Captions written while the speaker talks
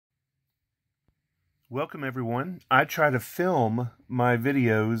Welcome everyone. I try to film my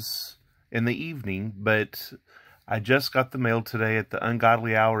videos in the evening, but I just got the mail today at the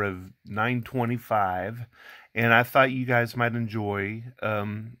ungodly hour of 9:25, and I thought you guys might enjoy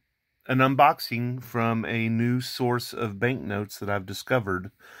an unboxing from a new source of banknotes that I've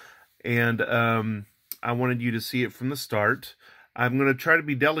discovered. And I wanted you to see it from the start. I'm going to try to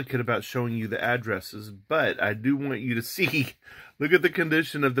be delicate about showing you the addresses, but I do want you to see, look at the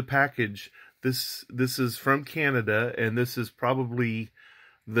condition of the package. This is from Canada, and this is probably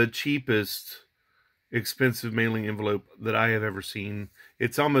the cheapest expensive mailing envelope that I have ever seen.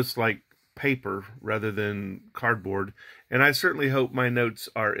 It's almost like paper rather than cardboard, and I certainly hope my notes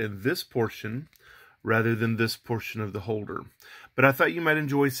are in this portion rather than this portion of the holder. But I thought you might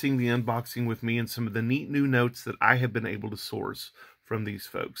enjoy seeing the unboxing with me and some of the neat new notes that I have been able to source from these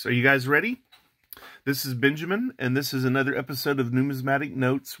folks. Are you guys ready? This is Benjamin, and this is another episode of Numismatic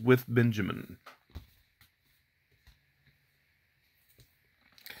Notes with Benjamin.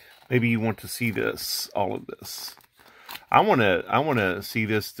 Maybe you want to see this, all of this. I want to see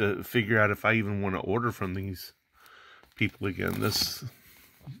this to figure out if I even want to order from these people again. This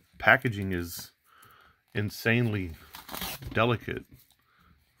packaging is insanely delicate.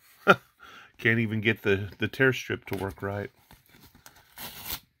 Can't even get the tear strip to work right.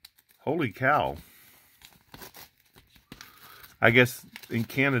 Holy cow. I guess in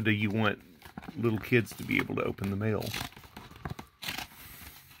Canada you want little kids to be able to open the mail.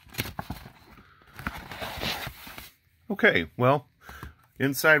 Okay, well,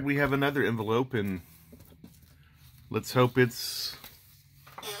 inside we have another envelope, and let's hope it's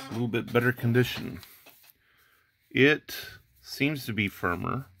a little bit better condition. It seems to be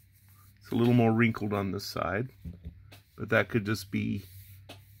firmer. It's a little more wrinkled on this side, but that could just be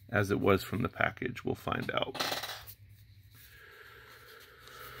as it was from the package. We'll find out.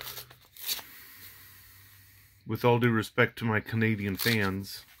 With all due respect to my Canadian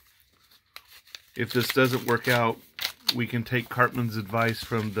fans, if this doesn't work out, we can take Cartman's advice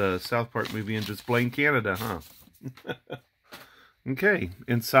from the South Park movie and just blame Canada, huh? Okay,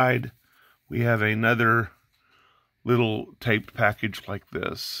 inside we have another little taped package like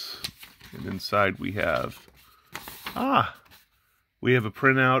this. And inside we have, we have a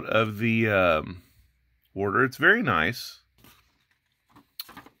printout of the order. It's very nice.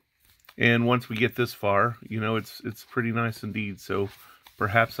 And once we get this far, you know, it's pretty nice indeed. So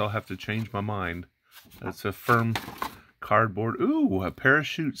perhaps I'll have to change my mind. It's a firm cardboard. Ooh, a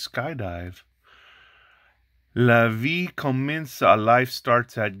parachute skydive. La vie commence, a life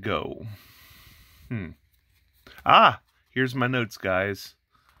starts at go. Here's my notes, guys.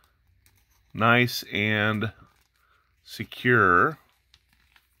 Nice and secure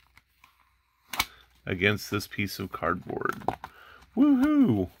against this piece of cardboard.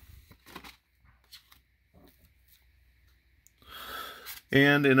 Woohoo!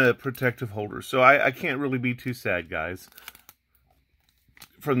 And in a protective holder. So I can't really be too sad, guys.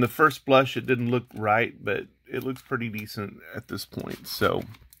 From the first blush, it didn't look right, but it looks pretty decent at this point. So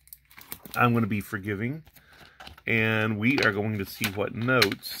I'm going to be forgiving. And we are going to see what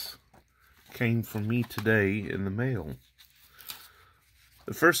notes came from me today in the mail.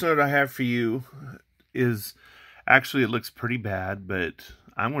 The first note I have for you is, actually it looks pretty bad, but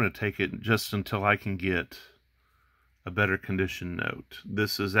I'm going to take it just until I can get a better condition note.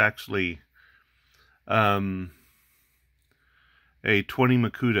 This is actually a 20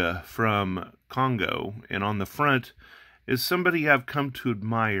 Makuta from Congo, and on the front is somebody I've come to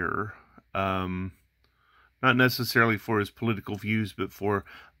admire, not necessarily for his political views, but for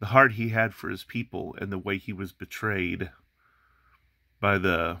the heart he had for his people and the way he was betrayed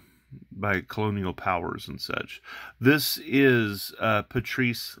by colonial powers and such. This is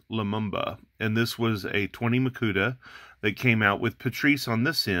Patrice Lumumba, and this was a 20 Makuta that came out with Patrice on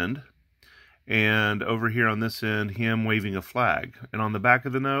this end, and over here on this end, him waving a flag. And on the back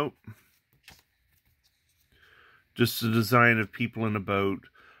of the note, just a design of people in a boat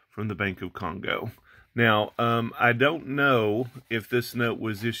from the Bank of Congo. Now, I don't know if this note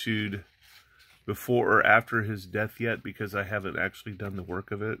was issued before or after his death yet, because I haven't actually done the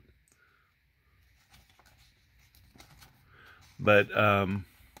work of it. But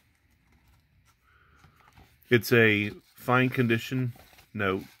it's a fine condition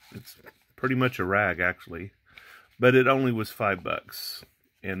note. It's pretty much a rag, actually. But it only was $5,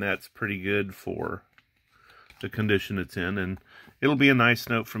 and that's pretty good for the condition it's in. And it'll be a nice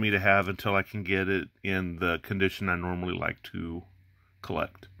note for me to have until I can get it in the condition I normally like to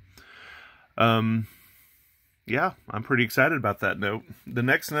collect. Yeah, I'm pretty excited about that note. The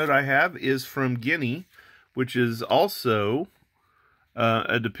next note I have is from Guinea, which is also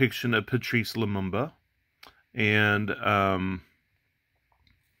a depiction of Patrice Lumumba. And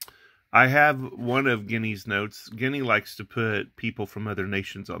I have one of Guinea's notes. Guinea likes to put people from other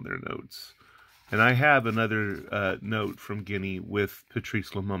nations on their notes. And I have another note from Guinea with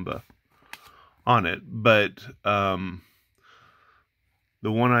Patrice Lumumba on it. But the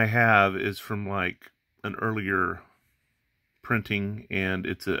one I have is from like an earlier printing, and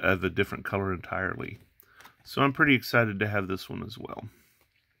it's of a different color entirely. So I'm pretty excited to have this one as well.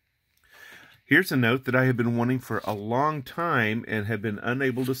 Here's a note that I have been wanting for a long time and have been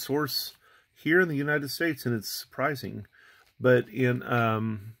unable to source here in the United States, and it's surprising. But in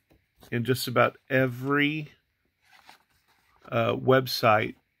just about every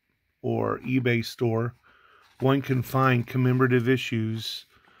website or eBay store, one can find commemorative issues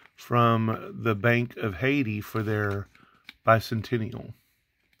from the Bank of Haiti for their Bicentennial.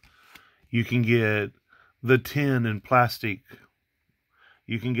 You can get the 10 in plastic.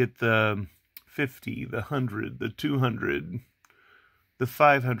 You can get the 50, the 100, the 200, the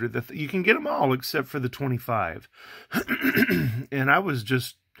 500. You can get them all except for the 25. And I was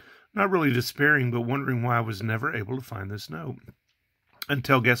just not really despairing, but wondering why I was never able to find this note.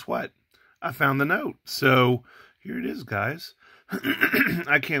 Until, guess what? I found the note. So here it is, guys.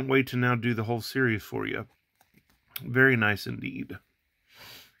 I can't wait to now do the whole series for you. Very nice indeed.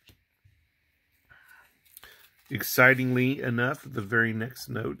 Excitingly enough, the very next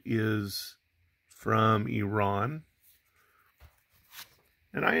note is from Iran.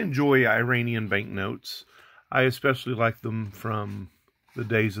 And I enjoy Iranian banknotes. I especially like them from the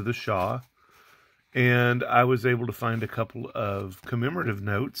days of the Shah. And I was able to find a couple of commemorative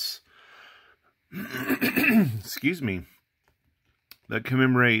notes, excuse me, that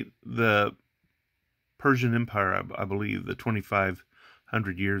commemorate the Persian Empire, I believe, the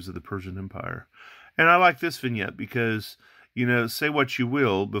 2,500 years of the Persian Empire. And I like this vignette because, you know, say what you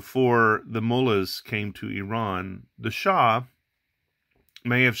will, before the mullahs came to Iran, the Shah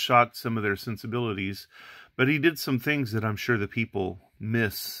may have shocked some of their sensibilities, but he did some things that I'm sure the people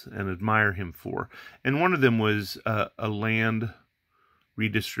miss and admire him for. And one of them was a land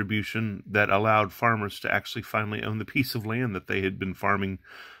redistribution that allowed farmers to actually finally own the piece of land that they had been farming.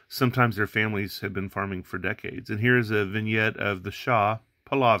 Sometimes their families had been farming for decades. And here's a vignette of the Shah,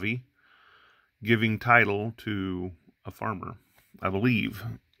 Pahlavi, giving title to a farmer, I believe,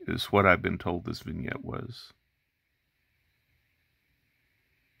 is what I've been told this vignette was.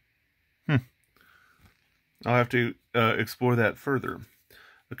 I'll have to explore that further.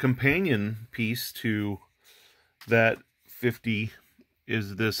 A companion piece to that 50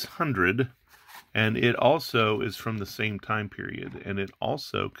 is this 100, and it also is from the same time period, and it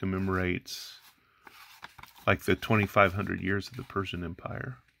also commemorates like the 2,500 years of the Persian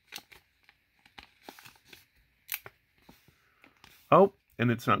Empire. Oh, and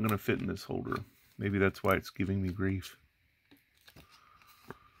it's not going to fit in this holder. Maybe that's why it's giving me grief.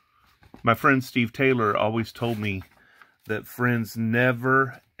 My friend Steve Taylor always told me that friends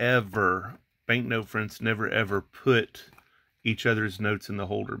never, ever, banknote friends never, ever put each other's notes in the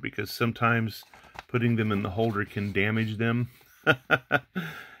holder, because sometimes putting them in the holder can damage them.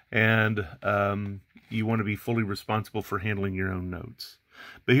 And you want to be fully responsible for handling your own notes.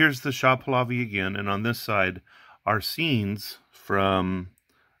 But here's the Shah Pahlavi again, and on this side are scenes from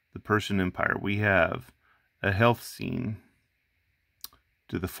the Persian Empire. We have a health scene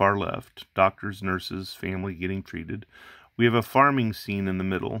to the far left, doctors, nurses, family getting treated. We have a farming scene in the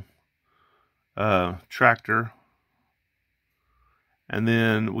middle, tractor, and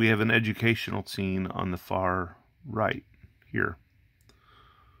then we have an educational scene on the far right here.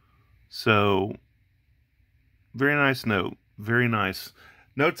 So, very nice note, very nice.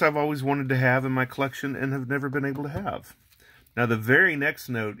 Notes I've always wanted to have in my collection and have never been able to have. Now, the very next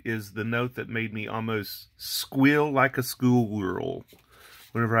note is the note that made me almost squeal like a schoolgirl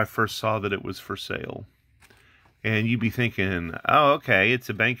whenever I first saw that it was for sale. And you'd be thinking, oh, okay, it's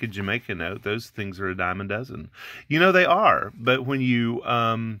a Bank of Jamaica note. Those things are a dime a dozen. You know, they are. But when you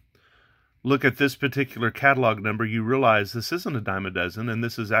look at this particular catalog number, you realize this isn't a dime a dozen, and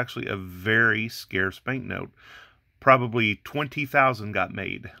this is actually a very scarce banknote. Probably 20,000 got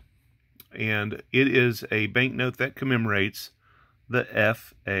made. And it is a banknote that commemorates the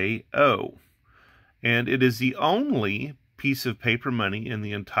FAO. And it is the only piece of paper money in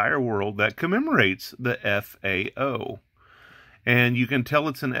the entire world that commemorates the FAO. And you can tell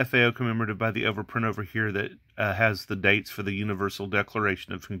it's an FAO commemorative by the overprint over here that has the dates for the Universal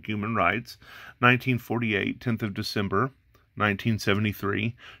Declaration of Human Rights, 1948, 10th of December,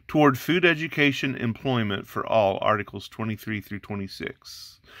 1973, toward food, education, employment for all, Articles 23 through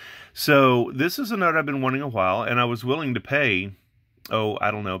 26. So this is a note I've been wanting a while, and I was willing to pay oh,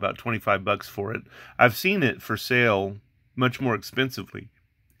 I don't know, about 25 bucks for it. I've seen it for sale much more expensively,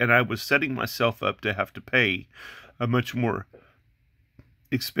 and I was setting myself up to have to pay a much more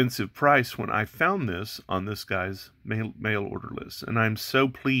expensive price when I found this on this guy's mail order list. And I'm so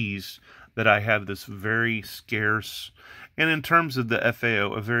pleased that I have this very scarce, and in terms of the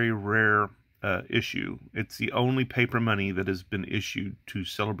FAO, a very rare issue. It's the only paper money that has been issued to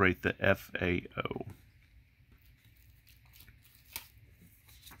celebrate the FAO.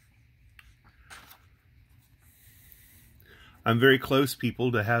 I'm very close,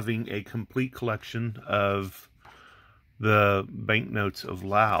 people, to having a complete collection of the banknotes of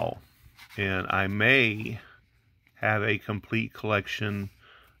Laos, and I may have a complete collection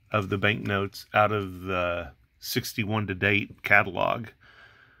of the banknotes out of the 61 to date catalog,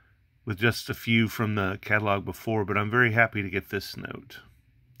 with just a few from the catalog before, but I'm very happy to get this note.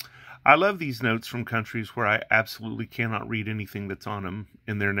 I love these notes from countries where I absolutely cannot read anything that's on them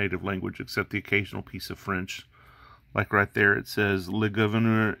in their native language except the occasional piece of French. Like right there, it says, Le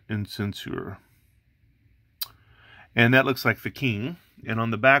Gouverneur en Censure. And that looks like the king. And on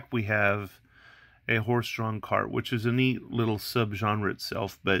the back, we have a horse-drawn cart, which is a neat little subgenre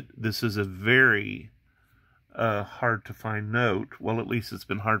itself. But this is a very hard-to-find note. Well, at least it's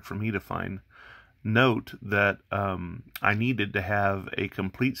been hard for me to find. Note that I needed to have a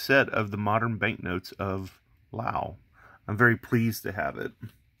complete set of the modern banknotes of Laos. I'm very pleased to have it.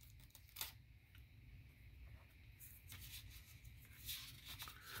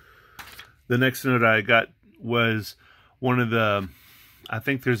 The next note I got was one of the, I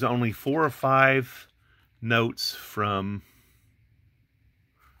think there's only 4 or 5 notes from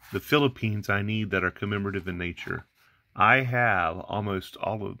the Philippines I need that are commemorative in nature. I have almost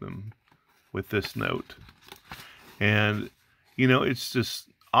all of them with this note. And, you know, it's just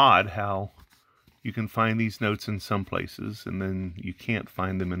odd how you can find these notes in some places and then you can't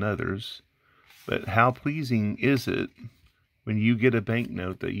find them in others. But how pleasing is it when you get a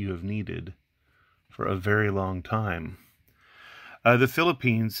banknote that you have needed for a very long time? The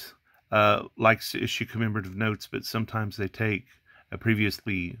Philippines likes to issue commemorative notes, but sometimes they take a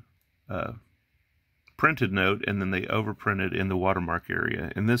previously printed note and then they overprint it in the watermark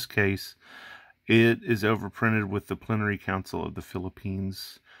area. In this case, it is overprinted with the Plenary Council of the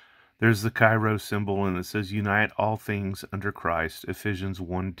Philippines. There's the Cairo symbol, and it says, "Unite all things under Christ," Ephesians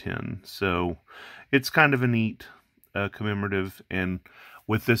 1:10. So it's kind of a neat commemorative, and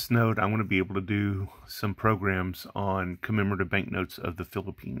with this note, I'm going to be able to do some programs on commemorative banknotes of the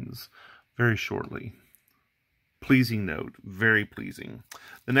Philippines very shortly. Pleasing note, very pleasing.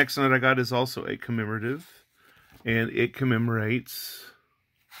 The next note I got is also a commemorative, and it commemorates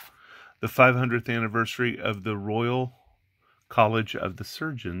the 500th anniversary of the Royal College of the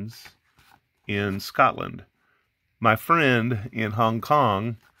Surgeons in Scotland. My friend in Hong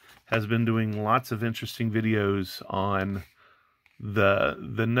Kong has been doing lots of interesting videos on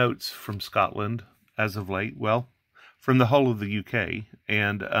the notes from Scotland as of late, well, from the whole of the UK,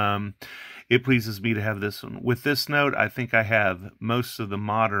 and it pleases me to have this one. With this note, I think I have most of the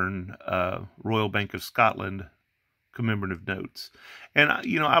modern Royal Bank of Scotland commemorative notes. And,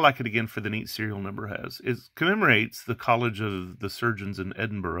 you know, I like it again for the neat serial number it has. It commemorates the College of the Surgeons in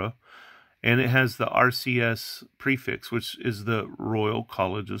Edinburgh, and it has the RCS prefix, which is the Royal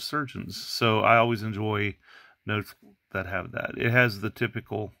College of Surgeons. So I always enjoy notes that have that. It has the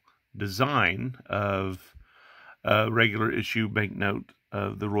typical design of a regular issue banknote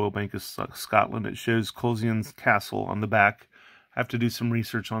of the Royal Bank of Scotland. It shows Colzien's castle on the back. I have to do some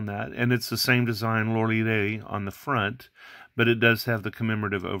research on that. And it's the same design, L'Orlier, on the front, but it does have the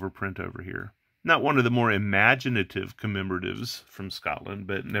commemorative overprint over here. Not one of the more imaginative commemoratives from Scotland,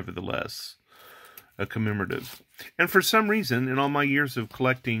 but nevertheless a commemorative. And for some reason, in all my years of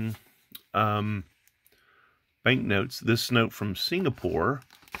collecting banknotes, this note from Singapore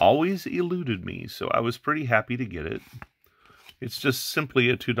always eluded me, so I was pretty happy to get it. It's just simply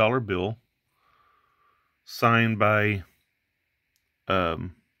a $2 bill signed by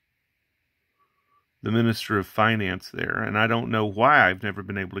the Minister of Finance there, and I don't know why I've never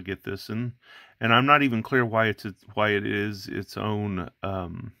been able to get this, and I'm not even clear why it is its own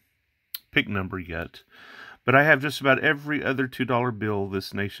PIC number yet. But I have just about every other $2 bill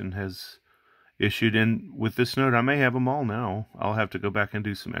this nation has issued, and with this note, I may have them all now. I'll have to go back and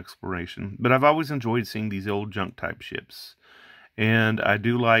do some exploration. But I've always enjoyed seeing these old junk type ships, and I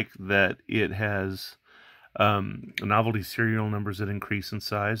do like that it has novelty serial numbers that increase in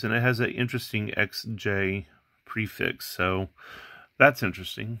size, and it has an interesting XJ prefix, so that's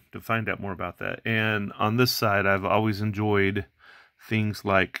interesting to find out more about that. And on this side, I've always enjoyed things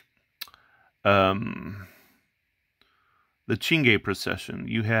like the the Chingue procession.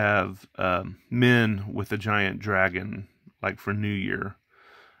 You have men with a giant dragon, like for New Year.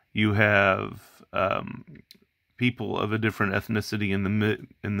 You have people of a different ethnicity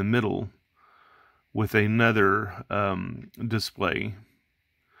in the middle with another display.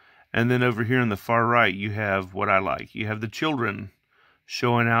 And then over here on the far right, you have what I like. You have the children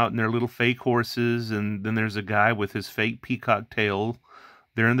showing out in their little fake horses, and then there's a guy with his fake peacock tail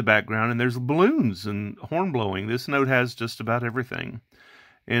there in the background, and there's balloons and horn blowing. This note has just about everything.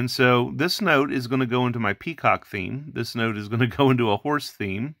 And so this note is going to go into my peacock theme. This note is going to go into a horse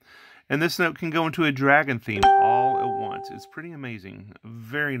theme. And this note can go into a dragon theme all at once. It's pretty amazing. A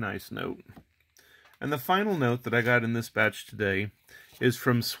very nice note. And the final note that I got in this batch today is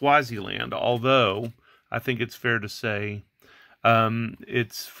from Swaziland, although I think it's fair to say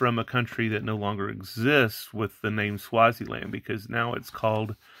it's from a country that no longer exists with the name Swaziland, because now it's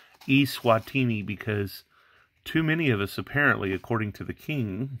called Eswatini, because too many of us, apparently, according to the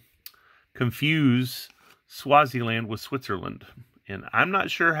king, confuse Swaziland with Switzerland. And I'm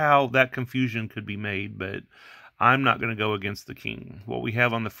not sure how that confusion could be made, but I'm not going to go against the king. What we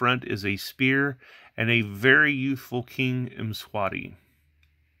have on the front is a spear and a very youthful King Mswati.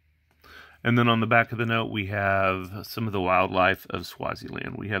 And then on the back of the note, we have some of the wildlife of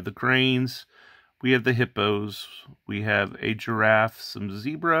Swaziland. We have the cranes, we have the hippos, we have a giraffe, some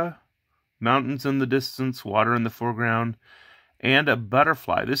zebra, mountains in the distance, water in the foreground, and a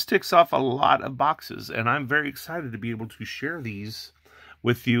butterfly. This ticks off a lot of boxes, and I'm very excited to be able to share these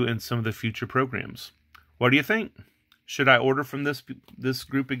with you in some of the future programs. What do you think? Should I order from this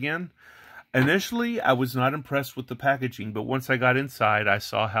group again? Initially, I was not impressed with the packaging, but once I got inside, I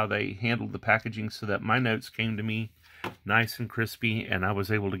saw how they handled the packaging so that my notes came to me nice and crispy, and I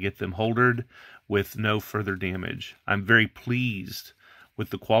was able to get them holdered with no further damage. I'm very pleased with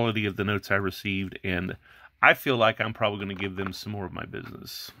the quality of the notes I received, and I feel like I'm probably going to give them some more of my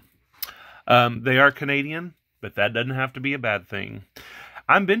business. They are Canadian, but that doesn't have to be a bad thing.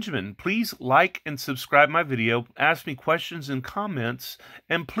 I'm Benjamin. Please like and subscribe my video, ask me questions and comments,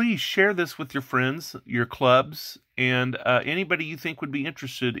 and please share this with your friends, your clubs, and anybody you think would be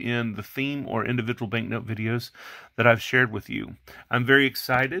interested in the theme or individual banknote videos that I've shared with you. I'm very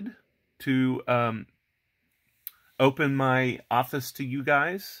excited to open my office to you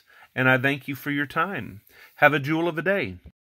guys, and I thank you for your time. Have a jewel of a day.